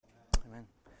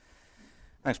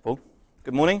Thanks, Paul.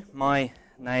 Good morning. My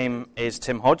name is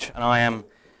Tim Hodge, and I am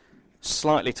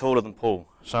slightly taller than Paul.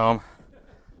 So I'm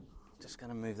just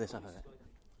going to move this up a bit.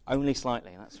 Only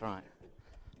slightly, that's right.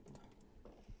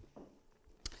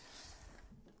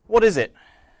 What is it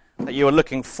that you are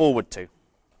looking forward to?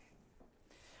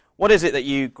 What is it that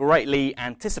you greatly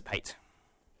anticipate?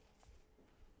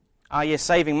 Are you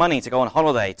saving money to go on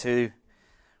holiday to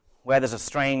where there's a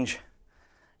strange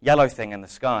yellow thing in the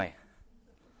sky?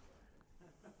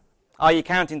 Are you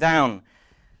counting down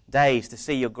days to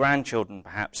see your grandchildren,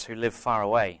 perhaps, who live far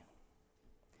away?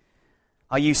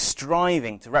 Are you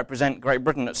striving to represent Great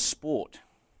Britain at sport?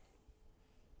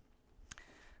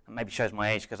 That maybe shows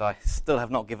my age, because I still have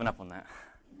not given up on that.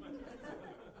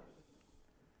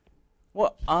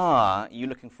 What are you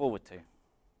looking forward to?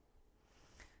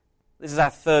 This is our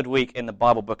third week in the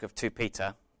Bible book of 2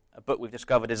 Peter. A book we've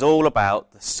discovered is all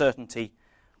about the certainty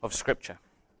of Scripture.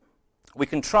 We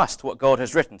can trust what God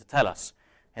has written to tell us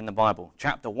in the Bible.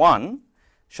 Chapter 1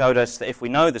 showed us that if we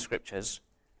know the Scriptures,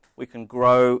 we can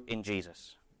grow in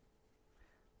Jesus.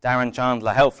 Darren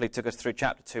Chandler helpfully took us through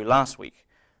chapter 2 last week,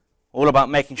 all about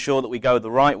making sure that we go the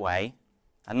right way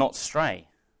and not stray,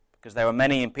 because there were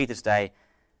many in Peter's day,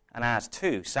 and ours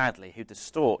too, sadly, who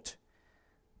distort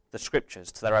the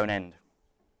Scriptures to their own end.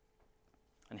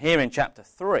 And here in chapter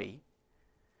 3,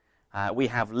 we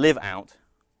have live out,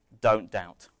 don't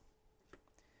doubt.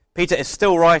 Peter is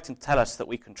still writing to tell us that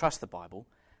we can trust the Bible,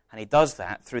 and he does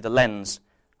that through the lens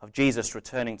of Jesus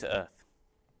returning to earth.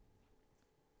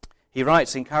 He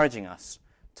writes encouraging us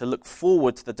to look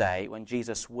forward to the day when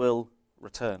Jesus will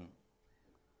return.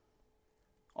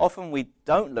 Often we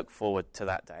don't look forward to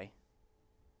that day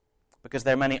because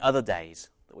there are many other days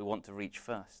that we want to reach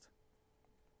first.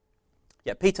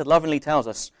 Yet Peter lovingly tells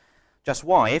us just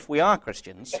why, if we are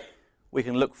Christians, we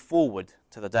can look forward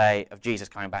to the day of Jesus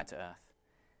coming back to earth.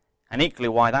 And equally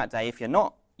why that day, if you're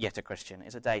not yet a Christian,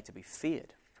 is a day to be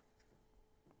feared.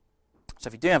 So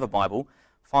if you do have a Bible,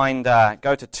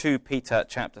 go to 2 Peter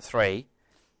chapter 3,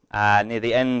 near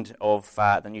the end of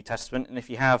the New Testament. And if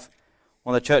you have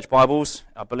one of the church Bibles,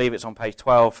 I believe it's on page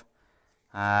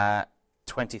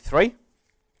 1223.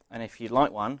 And if you'd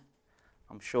like one,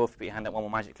 I'm sure if you put your hand up, one will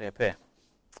magically appear.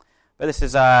 But this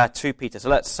is 2 Peter. So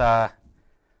let's...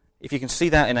 if you can see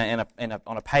that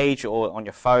on a page or on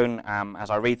your phone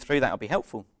as I read through, that will be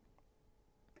helpful.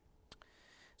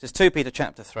 This is 2 Peter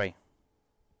chapter 3.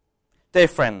 Dear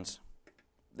friends,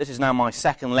 this is now my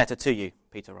second letter to you,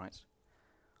 Peter writes.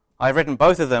 I have written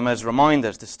both of them as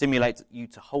reminders to stimulate you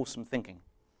to wholesome thinking.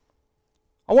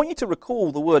 I want you to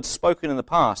recall the words spoken in the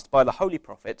past by the holy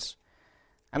prophets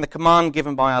and the command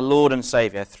given by our Lord and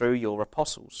Saviour through your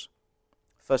apostles.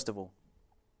 First of all,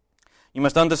 you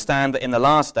must understand that in the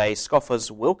last days scoffers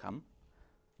will come,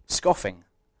 scoffing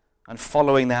and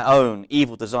following their own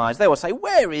evil desires. They will say,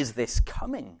 where is this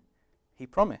coming? He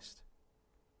promised.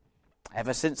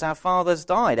 Ever since our fathers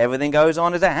died, everything goes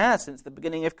on as it has since the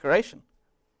beginning of creation.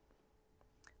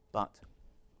 But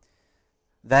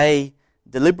they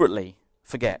deliberately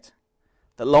forget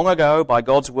that long ago, by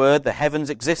God's word, the heavens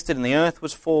existed and the earth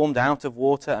was formed out of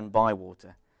water and by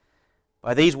water.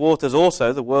 By these waters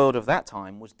also the world of that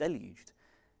time was deluged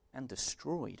and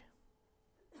destroyed.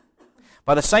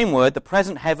 By the same word, the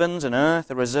present heavens and earth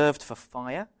are reserved for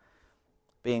fire,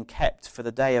 being kept for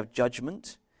the day of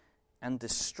judgment and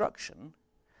destruction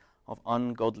of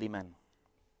ungodly men.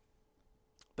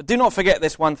 But do not forget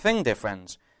this one thing, dear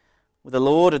friends. With the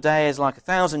Lord, a day is like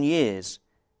 1,000 years.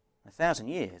 1,000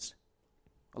 years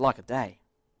are like a day.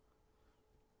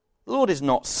 The Lord is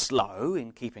not slow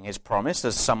in keeping his promise,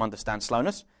 as some understand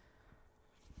slowness.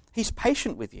 He's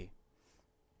patient with you,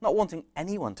 not wanting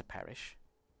anyone to perish,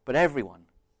 but everyone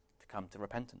to come to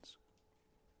repentance.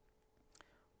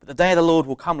 But the day of the Lord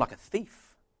will come like a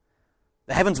thief.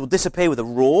 The heavens will disappear with a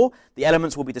roar, the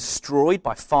elements will be destroyed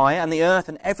by fire, and the earth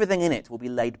and everything in it will be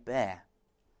laid bare.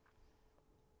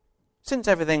 Since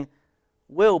everything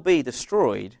will be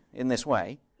destroyed in this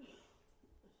way,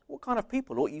 what kind of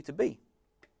people ought you to be?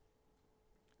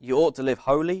 You ought to live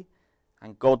holy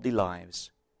and godly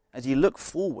lives as you look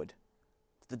forward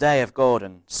to the day of God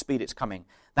and speed its coming.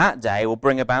 That day will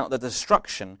bring about the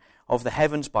destruction of the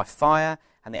heavens by fire,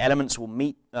 and the elements will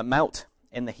melt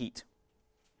in the heat.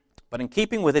 But in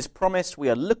keeping with his promise, we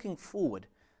are looking forward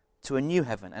to a new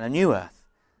heaven and a new earth,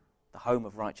 the home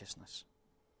of righteousness.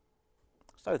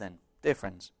 So then, dear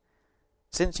friends,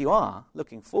 since you are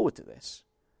looking forward to this,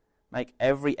 make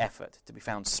every effort to be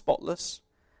found spotless,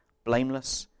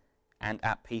 blameless, and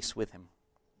at peace with him.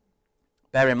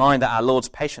 Bear in mind that our Lord's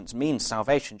patience means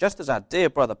salvation, just as our dear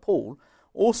brother Paul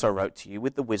also wrote to you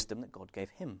with the wisdom that God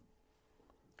gave him.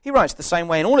 He writes the same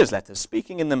way in all his letters,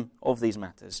 speaking in them of these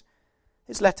matters.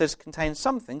 His letters contain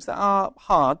some things that are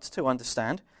hard to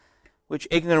understand, which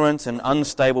ignorant and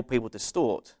unstable people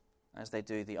distort, as they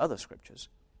do the other scriptures,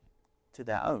 to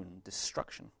their own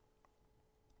destruction.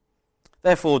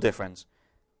 Therefore, dear friends,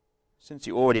 since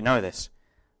you already know this,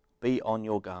 be on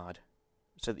your guard,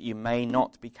 so that you may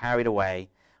not be carried away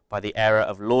by the error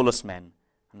of lawless men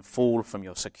and fall from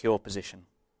your secure position,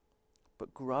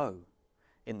 but grow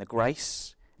in the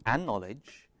grace and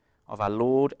knowledge of our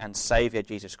Lord and Saviour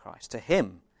Jesus Christ. To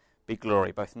him be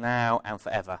glory both now and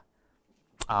forever.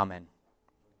 Amen.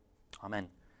 Amen.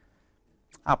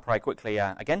 I'll pray quickly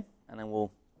again, and then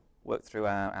we'll work through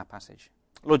our passage.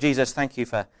 Lord Jesus, thank you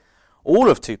for all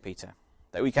of 2 Peter,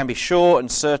 that we can be sure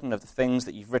and certain of the things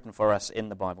that you've written for us in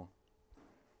the Bible.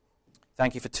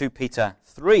 Thank you for 2 Peter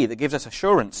 3, that gives us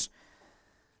assurance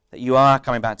that you are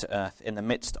coming back to earth in the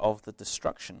midst of the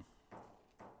destruction.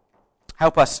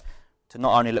 Help us to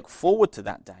not only look forward to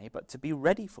that day, but to be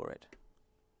ready for it.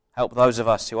 Help those of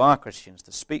us who are Christians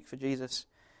to speak for Jesus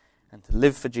and to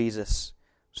live for Jesus,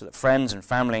 so that friends and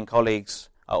family and colleagues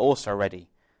are also ready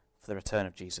for the return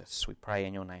of Jesus. We pray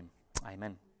in your name.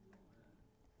 Amen.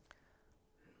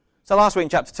 So last week in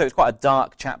chapter 2, it's quite a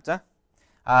dark chapter.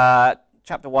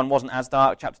 Chapter 1 wasn't as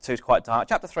dark. Chapter 2 is quite dark.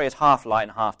 Chapter 3 is half light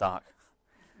and half dark.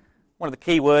 One of the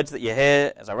key words that you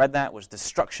hear as I read that was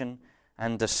destruction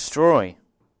and destroy.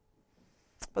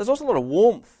 But there's also a lot of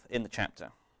warmth in the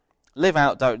chapter. Live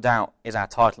out, don't doubt is our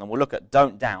title, and we'll look at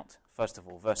don't doubt, first of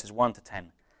all, verses 1 to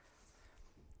 10.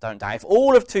 Don't doubt. If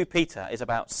all of 2 Peter is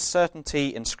about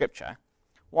certainty in Scripture,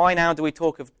 why now do we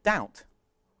talk of doubt?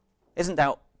 Isn't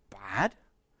doubt bad?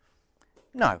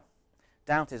 No,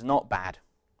 doubt is not bad.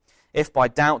 If by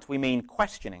doubt we mean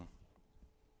questioning.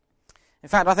 In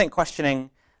fact, I think questioning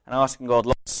and asking God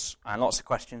lots of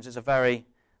questions is a very,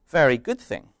 very good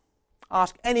thing.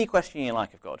 Ask any question you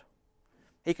like of God.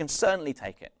 He can certainly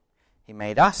take it. He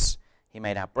made us, he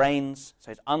made our brains,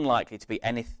 so he's unlikely to be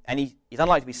he's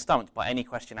unlikely to be stumped by any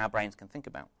question our brains can think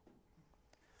about.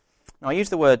 Now, I use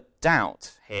the word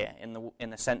doubt here in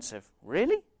the sense of,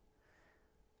 really?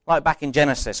 Like back in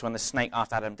Genesis when the snake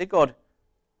asked Adam, did God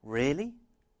really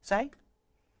say?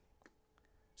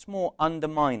 It's more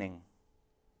undermining.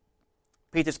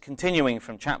 Peter's continuing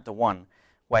from chapter 1,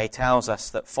 where he tells us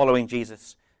that following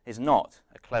Jesus is not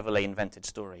a cleverly invented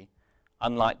story,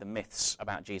 unlike the myths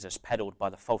about Jesus peddled by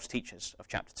the false teachers of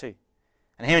chapter 2.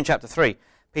 And here in chapter 3,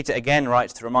 Peter again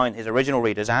writes to remind his original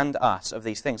readers and us of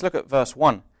these things. Look at verse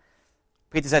 1.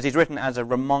 Peter says he's written as a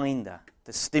reminder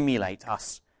to stimulate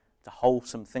us to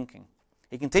wholesome thinking.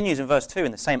 He continues in verse 2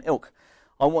 in the same ilk.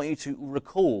 I want you to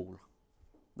recall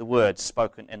the words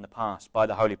spoken in the past by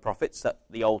the holy prophets, that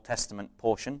the Old Testament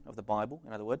portion of the Bible,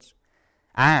 in other words,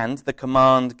 and the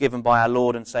command given by our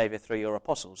Lord and Saviour through your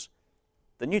apostles,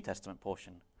 the New Testament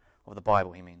portion of the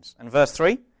Bible, he means. And verse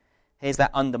 3, here's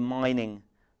that undermining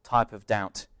type of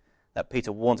doubt that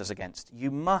Peter warns us against.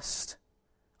 You must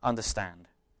understand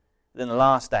that in the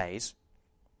last days,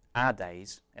 our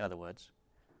days, in other words,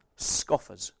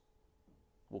 scoffers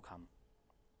will come.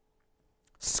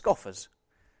 Scoffers.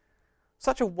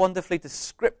 Such a wonderfully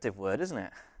descriptive word, isn't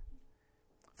it?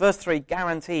 Verse 3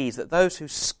 guarantees that those who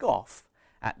scoff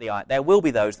at there will be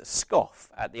those that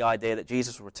scoff at the idea that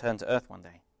Jesus will return to earth one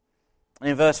day. And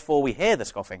in verse 4 we hear the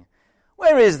scoffing.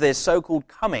 Where is this so-called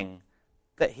coming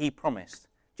that he promised?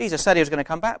 Jesus said he was going to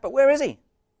come back, but where is he?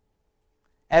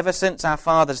 Ever since our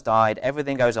fathers died,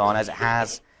 everything goes on as it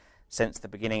has since the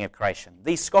beginning of creation.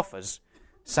 These scoffers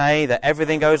say that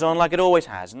everything goes on like it always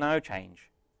has, no change.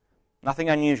 Nothing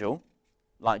unusual,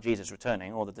 like Jesus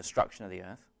returning or the destruction of the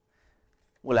earth,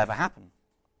 will ever happen.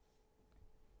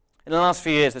 In the last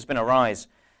few years, there's been a rise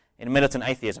in militant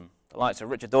atheism. The likes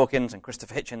of Richard Dawkins and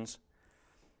Christopher Hitchens,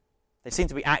 they seem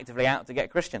to be actively out to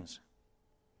get Christians.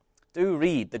 Do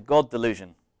read The God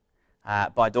Delusion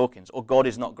by Dawkins, or God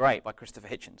is Not Great by Christopher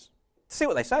Hitchens, to see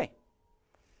what they say.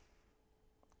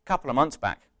 A couple of months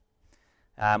back,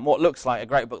 what looks like a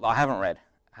great book that I haven't read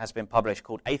has been published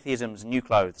called Atheism's New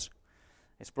Clothes,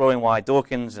 exploring why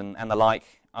Dawkins and the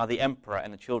like are the emperor in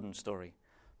the children's story,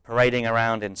 parading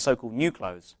around in so-called new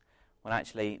clothes when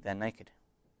actually they're naked.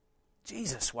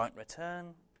 Jesus won't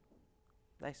return,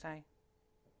 they say.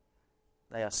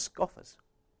 They are scoffers.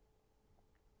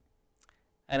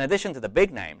 In addition to the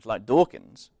big names like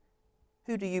Dawkins,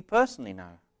 who do you personally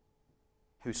know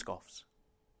who scoffs?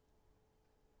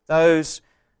 Those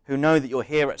who know that you're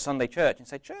here at Sunday church and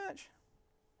say, church?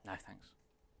 No, thanks.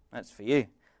 That's for you.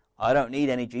 I don't need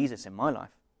any Jesus in my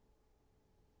life.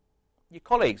 Your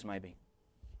colleagues, maybe.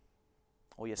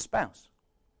 Or your spouse.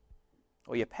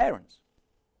 Or your parents.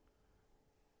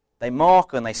 They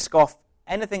mock and they scoff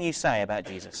anything you say about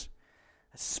Jesus,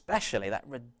 especially that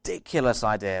ridiculous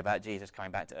idea about Jesus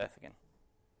coming back to earth again.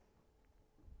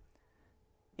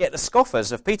 Yet the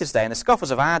scoffers of Peter's day and the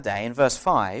scoffers of our day in verse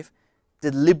 5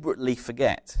 deliberately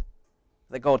forget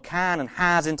that God can and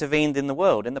has intervened in the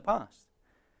world in the past.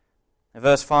 In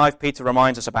verse 5, Peter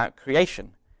reminds us about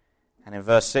creation, and in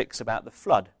verse 6 about the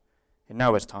flood in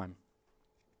Noah's time.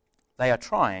 They are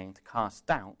trying to cast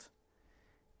doubt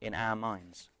in our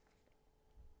minds.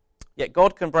 Yet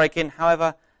God can break in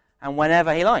however and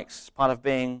whenever he likes. It's part of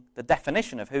being the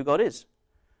definition of who God is.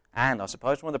 And, I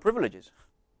suppose, one of the privileges.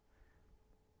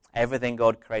 Everything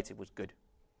God created was good.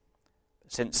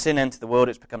 But since sin entered the world,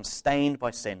 it's become stained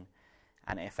by sin,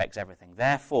 and it affects everything.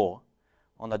 Therefore,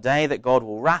 on the day that God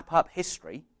will wrap up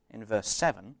history, in verse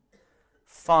 7,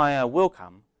 fire will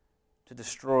come to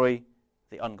destroy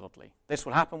the ungodly. This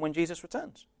will happen when Jesus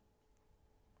returns.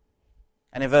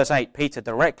 And in verse 8, Peter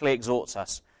directly exhorts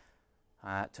us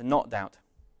to not doubt,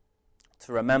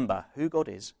 to remember who God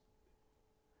is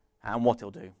and what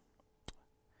he'll do.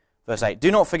 Verse 8,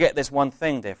 do not forget this one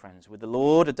thing, dear friends. With the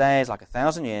Lord, a day is like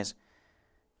 1,000 years,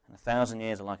 and 1,000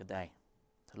 years are like a day.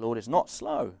 The Lord is not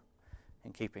slow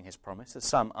in keeping his promise, as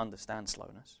some understand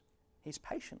slowness. He's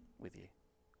patient with you,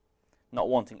 not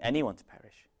wanting anyone to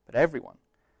perish, but everyone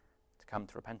to come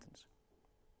to repentance.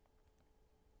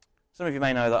 Some of you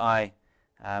may know that I,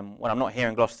 when I'm not here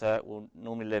in Gloucester, will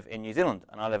normally live in New Zealand,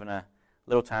 and I live in a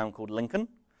little town called Lincoln,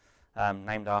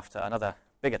 named after another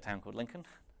bigger town called Lincoln,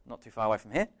 not too far away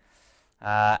from here.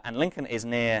 And Lincoln is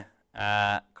near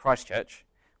Christchurch,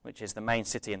 which is the main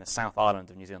city in the South Island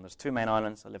of New Zealand. There's two main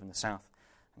islands. I live in the south,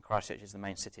 and Christchurch is the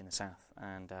main city in the south.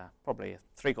 And probably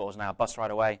 3/4 an hour bus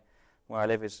ride away where I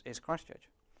live is Christchurch.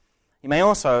 You may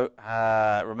also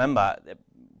remember that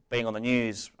being on the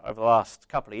news over the last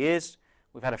couple of years,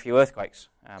 we've had a few earthquakes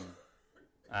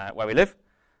where we live,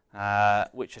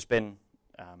 which has been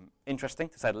interesting,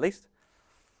 to say the least.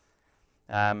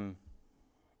 And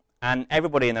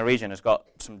everybody in the region has got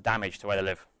some damage to where they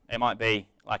live. It might be,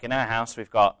 like in our house, we've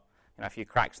got a few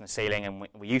cracks in the ceiling, and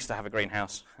we used to have a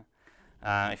greenhouse.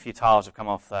 A few tiles have come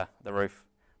off the roof.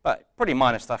 But pretty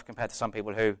minor stuff compared to some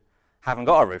people who haven't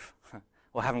got a roof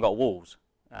or haven't got walls.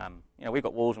 We've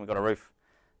got walls and we've got a roof.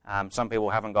 Some people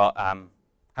haven't got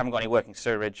any working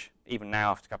sewerage, even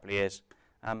now after a couple of years.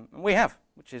 And we have,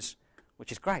 which is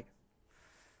great.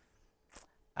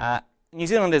 New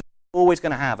Zealand is always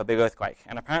going to have a big earthquake,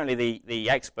 and apparently the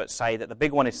experts say that the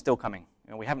big one is still coming.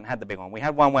 We haven't had the big one. We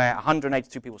had one where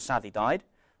 182 people sadly died,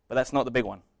 but that's not the big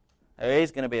one. There is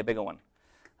going to be a bigger one.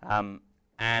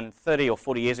 And 30 or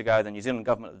 40 years ago, the New Zealand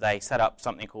government of the day set up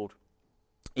something called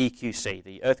EQC,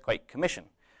 the Earthquake Commission,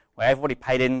 where everybody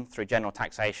paid in through general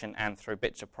taxation and through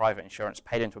bits of private insurance,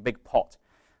 paid into a big pot,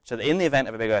 so that in the event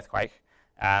of a big earthquake,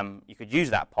 you could use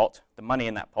that pot, the money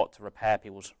in that pot, to repair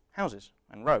people's houses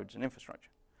and roads and infrastructure.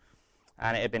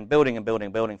 And it had been building and building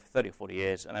and building for 30 or 40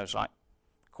 years, and there was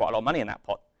quite a lot of money in that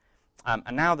pot.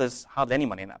 And now there's hardly any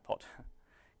money in that pot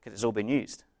because it's all been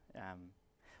used.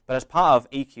 But as part of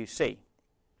EQC,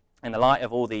 in the light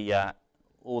of all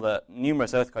the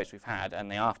numerous earthquakes we've had and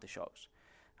the aftershocks,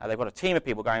 they've got a team of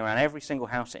people going around every single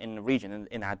house in the region,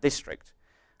 in our district.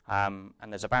 And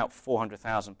there's about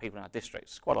 400,000 people in our district.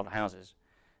 It's quite a lot of houses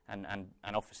and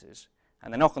offices.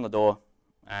 And they knock on the door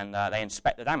and they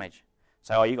inspect the damage.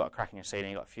 So, you've got a crack in your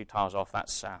ceiling, you've got a few tiles off,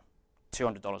 that's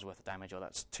 $200 worth of damage, or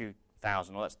that's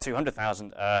 $2,000, or that's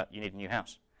 $200,000, you need a new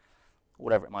house,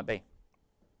 whatever it might be.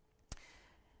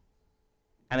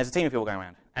 And there's a team of people going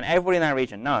around. And everybody in our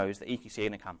region knows that EQC are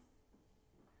going to come.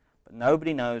 But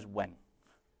nobody knows when.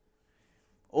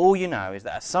 All you know is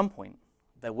that at some point,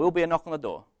 there will be a knock on the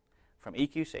door from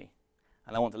EQC,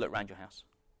 and they want to look around your house.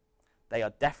 They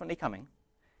are definitely coming,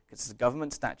 because it's a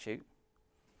government statute,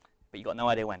 but you've got no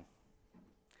idea when.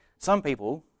 Some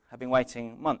people have been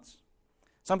waiting months.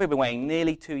 Some people have been waiting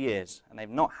nearly 2 years, and they've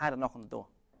not had a knock on the door.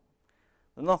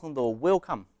 The knock on the door will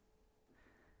come.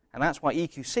 And that's why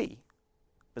EQC,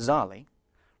 bizarrely,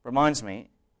 reminds me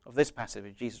of this passage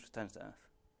where Jesus returns to earth.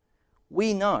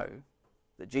 We know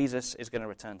that Jesus is going to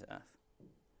return to earth.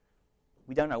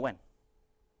 We don't know when.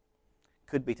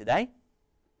 Could be today,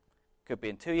 could be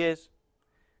in 2 years,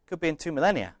 could be in 2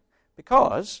 millennia,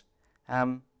 because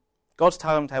God's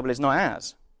timetable is not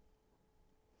ours.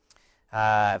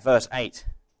 Verse 8,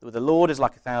 the Lord is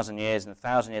like 1,000 years, and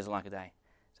 1,000 years are like a day.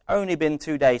 It's only been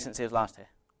 2 days since he was last here.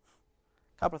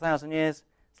 A couple of thousand years,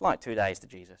 it's like 2 days to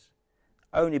Jesus.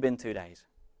 Only been 2 days.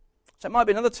 So it might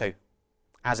be another 2,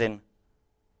 as in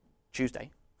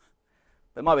Tuesday.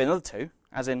 But it might be another 2,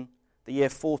 as in the year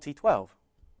 4012.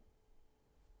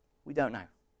 We don't know.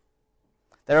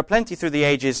 There are plenty through the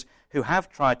ages who have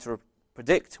tried to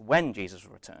predict when Jesus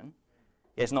will return.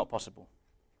 Yet it's not possible.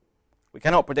 We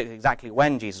cannot predict exactly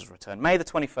when Jesus will return. May the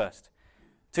 21st,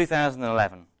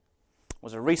 2011,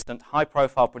 was a recent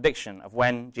high-profile prediction of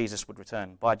when Jesus would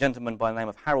return by a gentleman by the name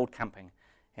of Harold Camping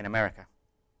in America.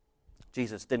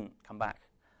 Jesus didn't come back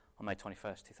on May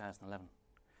 21st, 2011.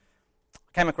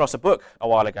 I came across a book a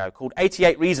while ago called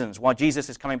 88 Reasons Why Jesus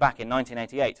is Coming Back in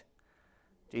 1988.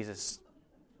 Jesus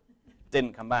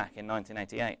didn't come back in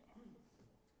 1988.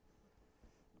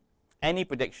 Any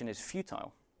prediction is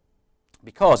futile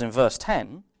because in verse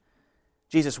 10,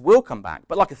 Jesus will come back,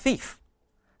 but like a thief,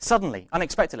 suddenly,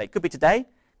 unexpectedly. It could be today,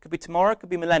 could be tomorrow, could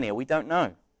be millennia, we don't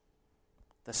know.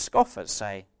 The scoffers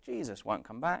say, Jesus won't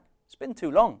come back. It's been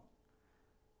too long.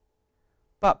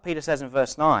 But Peter says in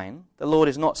verse 9, the Lord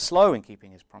is not slow in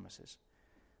keeping his promises,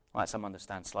 like some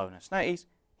understand slowness. No, he's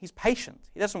patient.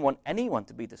 He doesn't want anyone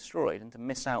to be destroyed and to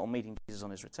miss out on meeting Jesus on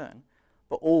his return,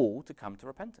 but all to come to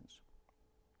repentance.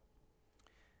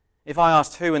 If I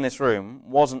asked who in this room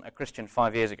wasn't a Christian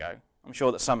 5 years ago, I'm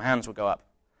sure that some hands would go up.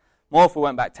 More if we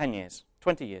went back 10 years,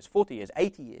 20 years, 40 years,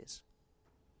 80 years.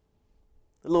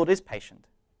 The Lord is patient.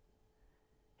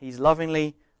 He's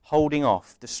lovingly holding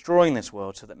off, destroying this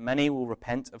world so that many will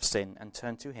repent of sin and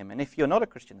turn to him. And if you're not a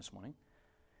Christian this morning,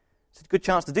 it's a good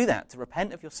chance to do that, to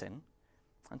repent of your sin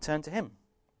and turn to him.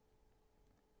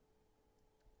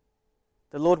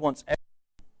 The Lord wants everyone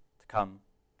to come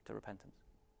to repentance.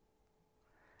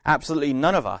 Absolutely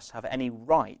none of us have any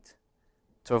right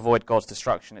to avoid God's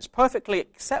destruction. It's perfectly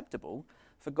acceptable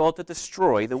for God to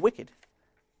destroy the wicked.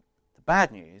 The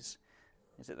bad news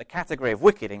is that the category of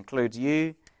wicked includes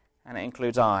you, and it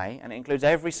includes I, and it includes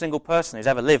every single person who's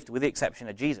ever lived, with the exception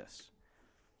of Jesus.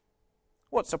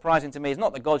 What's surprising to me is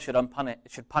not that God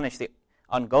should punish the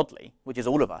ungodly, which is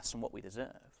all of us and what we deserve.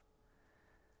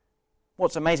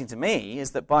 What's amazing to me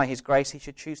is that by his grace he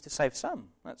should choose to save some.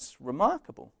 That's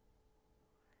remarkable.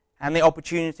 And the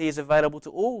opportunity is available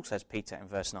to all, says Peter in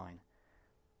verse 9.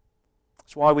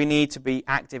 That's why we need to be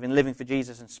active in living for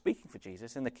Jesus and speaking for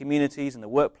Jesus in the communities and the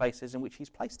workplaces in which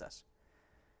he's placed us.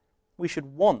 We should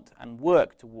want and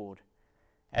work toward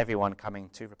everyone coming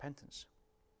to repentance.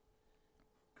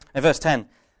 In verse 10,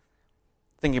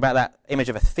 thinking about that image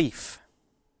of a thief.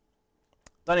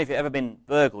 I don't know if you've ever been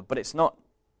burgled, but it's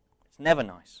never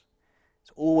nice.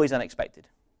 It's always unexpected.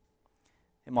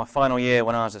 In my final year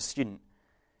when I was a student,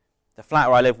 the flat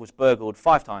where I lived was burgled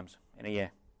 5 times in a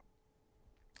year.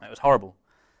 It was horrible.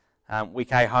 We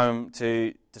came home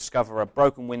to discover a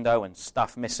broken window and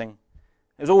stuff missing.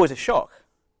 It was always a shock.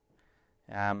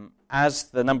 As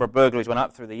the number of burglaries went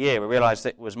up through the year, we realized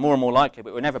it was more and more likely,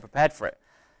 but we were never prepared for it.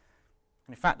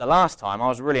 And in fact, the last time, I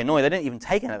was really annoyed. They didn't even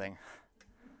take anything.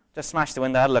 Just smashed the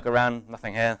window, had a look around,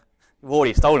 nothing here. You've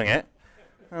already stolen it,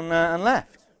 and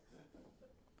left.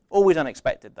 Always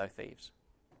unexpected, though, thieves.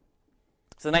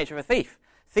 It's the nature of a thief.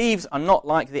 Thieves are not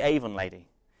like the Avon lady.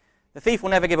 The thief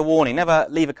will never give a warning, never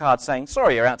leave a card saying,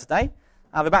 sorry, you're out today.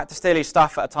 I'll be back to steal your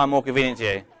stuff at a time more convenient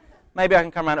to you. Maybe I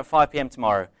can come around at 5 p.m.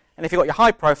 tomorrow. And if you've got your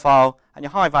high profile and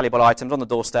your high valuable items on the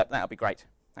doorstep, that'll be great.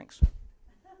 Thanks.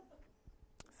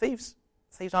 Thieves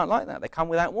aren't like that. They come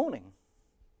without warning.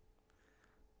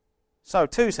 So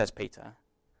too, says Peter,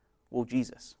 will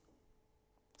Jesus.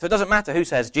 So it doesn't matter who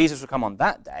says Jesus will come on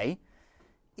that day,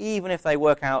 even if they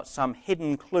work out some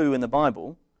hidden clue in the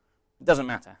Bible, it doesn't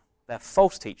matter. They're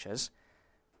false teachers,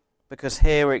 because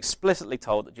here we're explicitly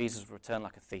told that Jesus will return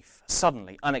like a thief,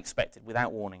 suddenly, unexpected,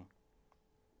 without warning.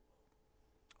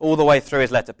 All the way through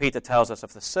his letter, Peter tells us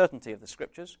of the certainty of the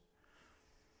Scriptures,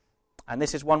 and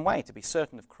this is one way to be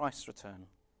certain of Christ's return.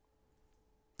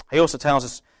 He also tells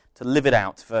us to live it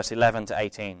out, verse 11 to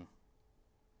 18.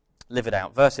 Live it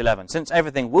out. Verse 11, since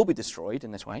everything will be destroyed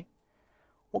in this way,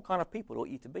 what kind of people ought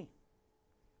you to be?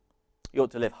 You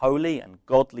ought to live holy and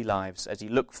godly lives as you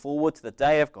look forward to the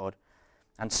day of God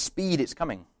and speed its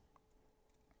coming.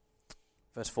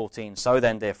 Verse 14, so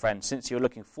then, dear friends, since you're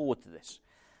looking forward to this,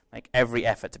 make every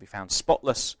effort to be found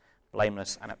spotless,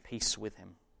 blameless, and at peace with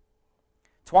him.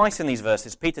 Twice in these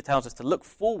verses, Peter tells us to look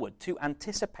forward, to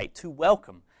anticipate, to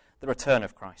welcome the return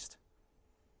of Christ.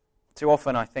 Too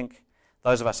often, I think,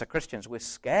 those of us who are Christians, we're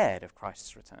scared of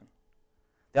Christ's return.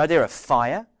 The idea of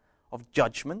fire, of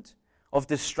judgment, of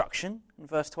destruction in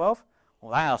verse 12,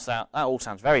 well, that all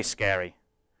sounds very scary.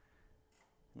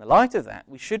 In the light of that,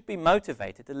 we should be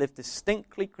motivated to live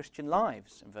distinctly Christian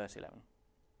lives in verse 11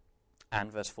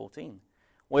 and verse 14.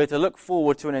 We're to look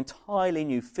forward to an entirely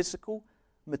new physical,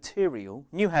 material,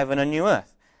 new heaven and new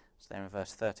earth. It's there in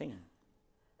verse 13.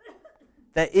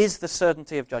 There is the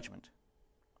certainty of judgment,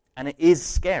 and it is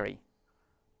scary,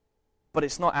 but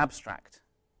it's not abstract.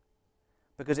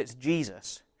 because it's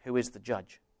Jesus who is the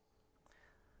judge.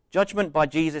 Judgment by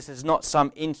Jesus is not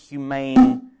some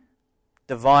inhumane,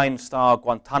 divine-style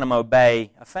Guantanamo Bay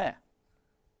affair.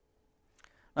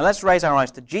 Now let's raise our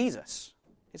eyes to Jesus.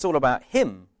 It's all about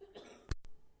him,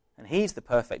 and he's the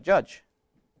perfect judge.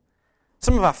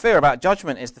 Some of our fear about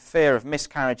judgment is the fear of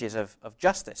miscarriages of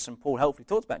justice, and Paul helpfully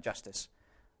talked about justice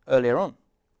earlier on.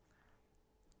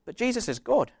 But Jesus is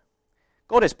God.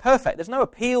 God is perfect. There's no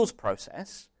appeals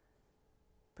process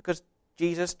because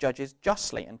Jesus judges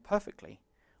justly and perfectly.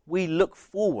 We look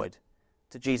forward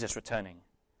to Jesus returning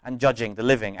and judging the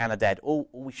living and the dead, all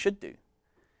we should do.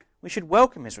 We should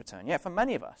welcome his return. Yet for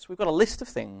many of us, we've got a list of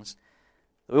things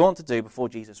that we want to do before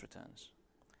Jesus returns.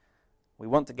 We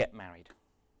want to get married.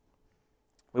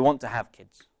 We want to have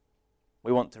kids.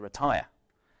 We want to retire.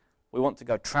 We want to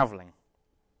go traveling.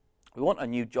 We want a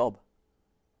new job.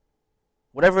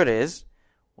 Whatever it is,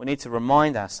 we need to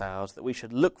remind ourselves that we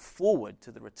should look forward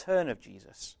to the return of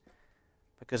Jesus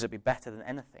because it'd be better than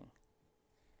anything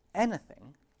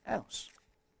else.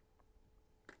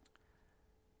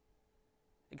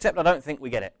 Except I don't think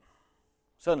we get it.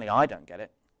 Certainly I don't get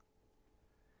it.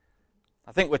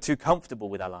 I think we're too comfortable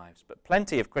with our lives, but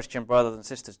plenty of Christian brothers and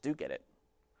sisters do get it.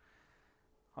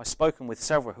 I've spoken with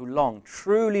several who long,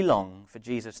 truly long, for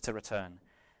Jesus to return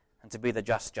and to be the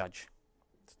just judge.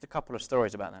 Just a couple of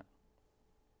stories about that.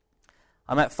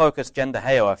 I met Focus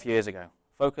Gendaheo a few years ago.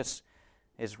 Focus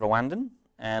is Rwandan,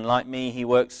 and like me, he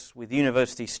works with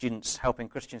university students helping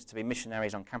Christians to be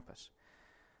missionaries on campus.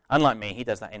 Unlike me, he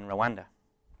does that in Rwanda.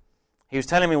 He was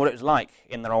telling me what it was like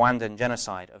in the Rwandan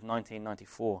genocide of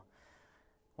 1994,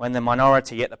 when the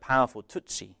minority yet the powerful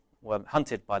Tutsi were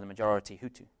hunted by the majority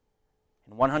Hutu.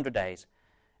 In 100 days,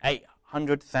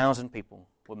 800,000 people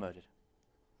were murdered.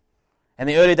 In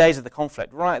the early days of the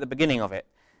conflict, right at the beginning of it,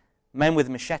 men with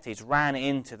machetes ran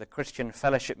into the Christian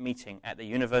fellowship meeting at the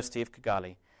University of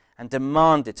Kigali and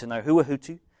demanded to know who were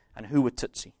Hutu and who were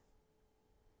Tutsi.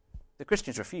 The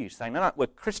Christians refused, saying, no, we're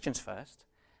Christians first,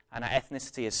 and our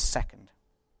ethnicity is second.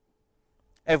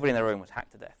 Everybody in the room was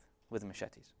hacked to death with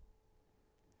machetes.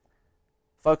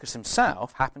 Focus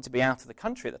himself happened to be out of the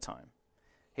country at the time.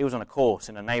 He was on a course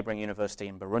in a neighboring university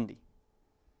in Burundi.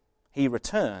 He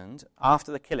returned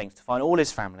after the killings to find all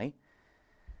his family,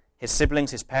 his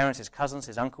siblings, his parents, his cousins,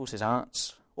 his uncles, his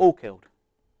aunts, all killed.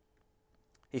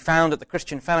 He found at the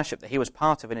Christian fellowship that he was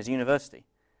part of in his university,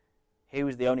 he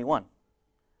was the only one.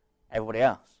 Everybody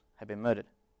else had been murdered.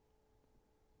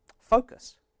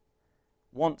 Focus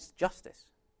wants justice.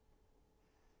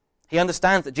 He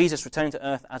understands that Jesus returning to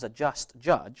earth as a just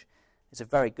judge is a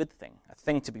very good thing, a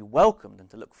thing to be welcomed and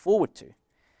to look forward to.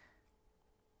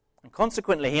 And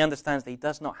consequently, he understands that he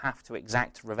does not have to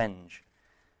exact revenge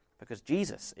because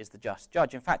Jesus is the just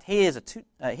judge. In fact, he, as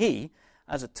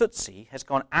a Tutsi, has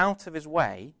gone out of his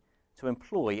way to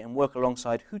employ and work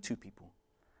alongside Hutu people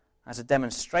as a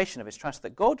demonstration of his trust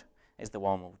that God is the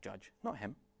one who will judge, not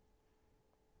him.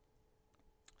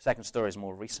 Second story is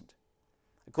more recent.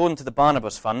 According to the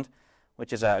Barnabas Fund,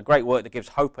 which is a great work that gives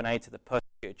hope and aid to the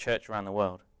persecuted church around the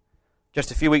world, just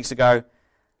a few weeks ago,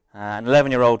 an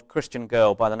 11-year-old Christian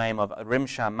girl by the name of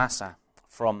Rimsha Massa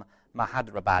from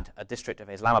Mahadrabad, a district of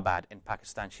Islamabad in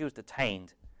Pakistan, she was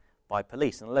detained by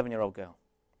police, an 11-year-old girl.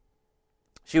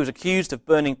 She was accused of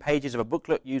burning pages of a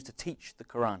booklet used to teach the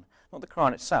Quran. Not the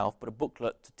Quran itself, but a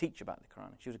booklet to teach about the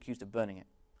Quran. She was accused of burning it.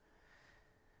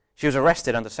 She was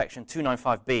arrested under Section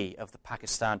 295B of the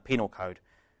Pakistan Penal Code,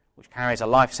 which carries a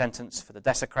life sentence for the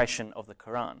desecration of the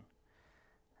Quran.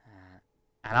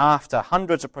 And after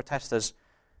hundreds of protesters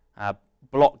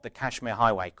blocked the Kashmir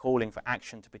highway, calling for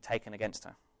action to be taken against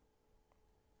her.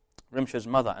 Rimsha's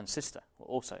mother and sister were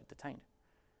also detained.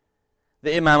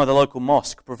 The imam of the local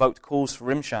mosque provoked calls for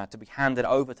Rimsha to be handed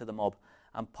over to the mob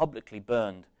and publicly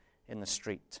burned in the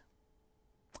street.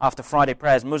 After Friday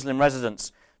prayers, Muslim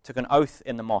residents took an oath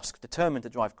in the mosque, determined to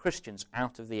drive Christians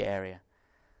out of the area.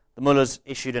 The mullahs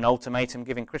issued an ultimatum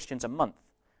giving Christians a month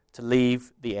to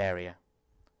leave the area.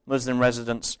 Muslim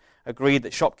residents agreed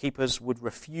that shopkeepers would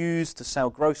refuse to sell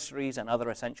groceries and other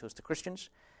essentials to Christians,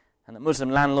 and that Muslim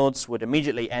landlords would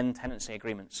immediately end tenancy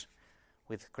agreements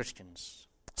with Christians.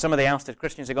 Some of the ousted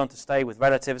Christians are going to stay with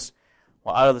relatives,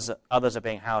 while others are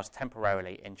being housed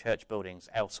temporarily in church buildings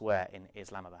elsewhere in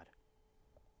Islamabad.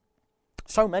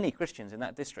 So many Christians in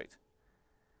that district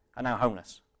are now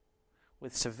homeless,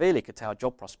 with severely curtailed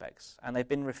job prospects, and they've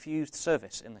been refused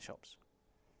service in the shops.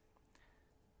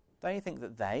 Don't you think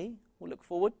that they will look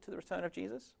forward to the return of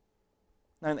Jesus,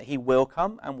 knowing that he will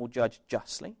come and will judge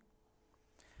justly?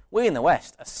 We in the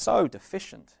West are so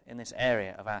deficient in this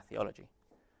area of our theology.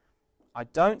 I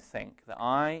don't think that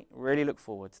I really look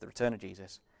forward to the return of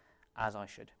Jesus as I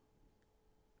should.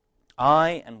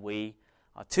 I and we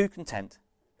are too content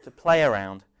to play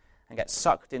around and get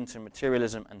sucked into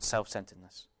materialism and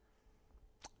self-centeredness.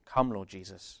 Come, Lord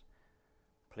Jesus,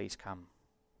 please come.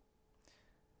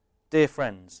 Dear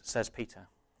friends, says Peter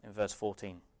in verse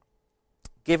 14,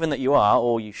 given that you are,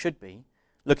 or you should be,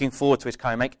 looking forward to his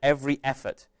coming, make every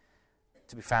effort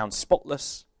to be found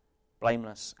spotless,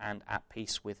 blameless, and at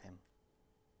peace with him.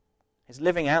 He's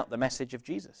living out the message of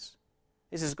Jesus.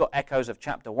 This has got echoes of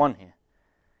chapter 1 here.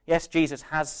 Yes, Jesus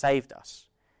has saved us,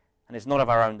 and it's not of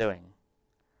our own doing.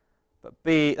 But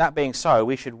that being so,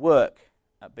 we should work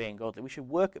at being godly. We should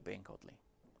work at being godly.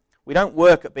 We don't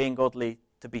work at being godly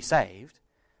to be saved.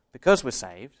 Because we're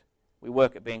saved, we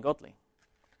work at being godly.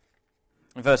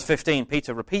 In verse 15,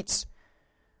 Peter repeats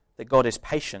that God is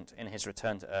patient in his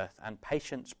return to earth, and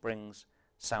patience brings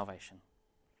salvation.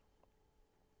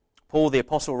 Paul the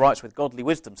Apostle writes with godly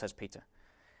wisdom, says Peter.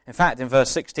 In fact, in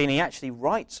verse 16, he actually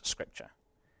writes Scripture.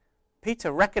 Peter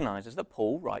recognizes that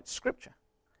Paul writes Scripture.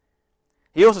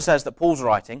 He also says that Paul's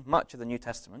writing, much of the New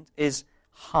Testament, is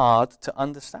hard to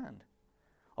understand.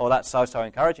 Oh, that's so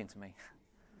encouraging to me.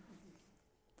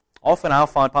 Often I'll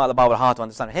find part of the Bible hard to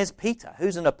understand. Here's Peter,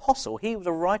 who's an apostle. He was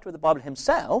a writer of the Bible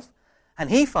himself,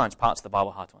 and he finds parts of the Bible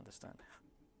hard to understand.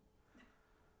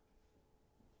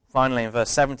 Finally, in verse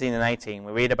 17 and 18,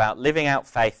 we read about living out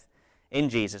faith in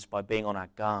Jesus by being on our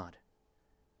guard.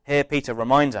 Here Peter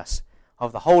reminds us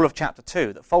of the whole of chapter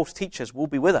 2, that false teachers will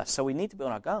be with us, so we need to be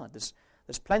on our guard. There's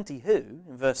plenty who,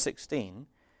 in verse 16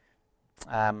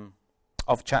 verse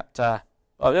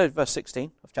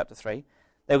 16 of chapter 3,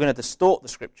 they were going to distort the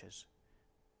Scriptures,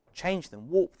 change them,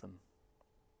 warp them,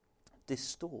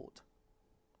 distort.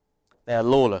 They are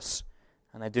lawless,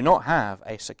 and they do not have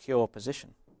a secure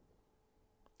position.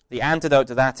 The antidote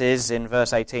to that is, in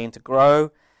verse 18, to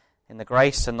grow in the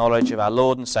grace and knowledge of our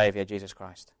Lord and Saviour, Jesus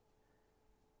Christ.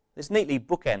 This neatly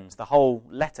bookends the whole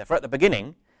letter. For at the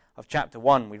beginning of chapter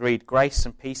 1, we read, grace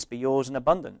and peace be yours in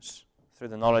abundance through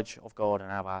the knowledge of God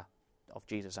and of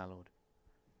Jesus our Lord.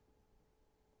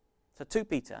 So 2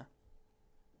 Peter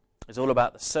is all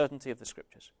about the certainty of the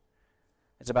Scriptures.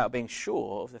 It's about being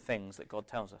sure of the things that God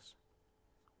tells us.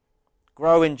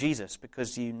 Grow in Jesus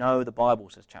because you know the Bible,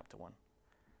 says chapter 1.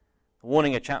 The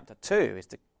warning of chapter 2 is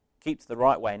to keep to the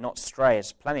right way, not stray,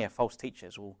 as plenty of false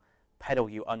teachers will peddle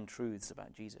you untruths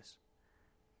about Jesus.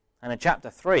 And in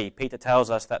chapter 3, Peter tells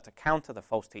us that to counter the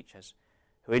false teachers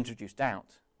who introduce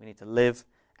doubt, we need to live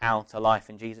out a life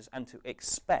in Jesus and to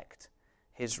expect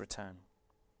his return.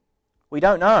 We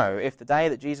don't know if the day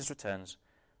that Jesus returns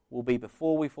will be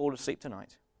before we fall asleep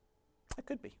tonight. It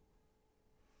could be.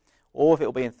 Or if it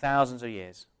will be in thousands of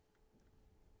years.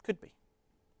 Could be.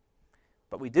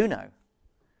 But we do know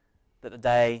that the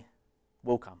day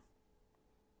will come.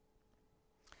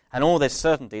 And all this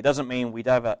certainty doesn't mean we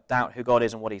ever doubt who God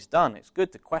is and what he's done. It's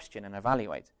good to question and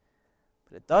evaluate.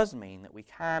 But it does mean that we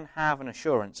can have an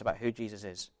assurance about who Jesus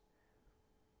is.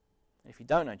 If you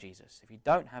don't know Jesus, if you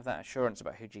don't have that assurance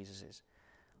about who Jesus is,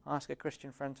 ask a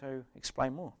Christian friend to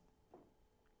explain more.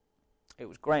 It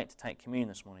was great to take communion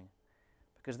this morning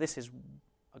because this is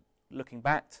looking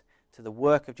back to the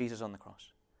work of Jesus on the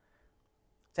cross.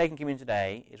 Taking communion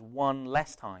today is one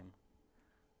less time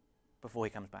before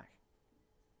he comes back.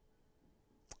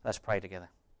 Let's pray together.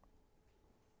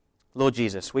 Lord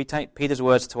Jesus, we take Peter's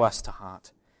words to us to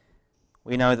heart.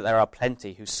 We know that there are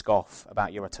plenty who scoff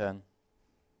about your return.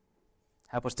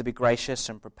 Help us to be gracious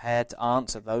and prepared to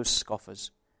answer those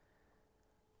scoffers.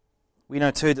 We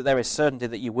know too that there is certainty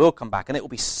that you will come back and it will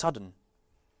be sudden.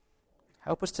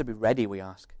 Help us to be ready, we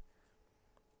ask.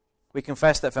 We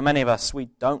confess that for many of us, we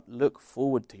don't look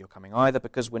forward to your coming, either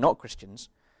because we're not Christians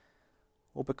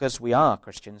or because we are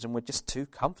Christians and we're just too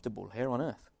comfortable here on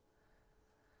earth.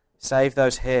 Save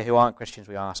those here who aren't Christians,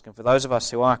 we ask. And for those of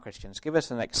us who are Christians, give us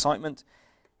an excitement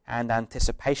and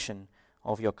anticipation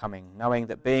of your coming, knowing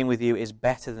that being with you is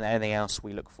better than anything else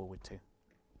we look forward to.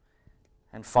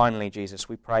 And finally, Jesus,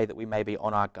 we pray that we may be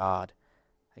on our guard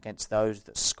against those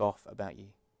that scoff about you.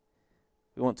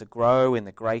 We want to grow in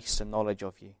the grace and knowledge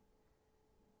of you.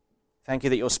 Thank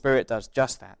you that your Spirit does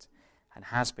just that and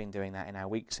has been doing that in our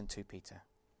weeks in 2 Peter.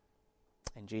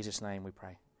 In Jesus' name we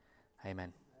pray.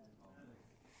 Amen.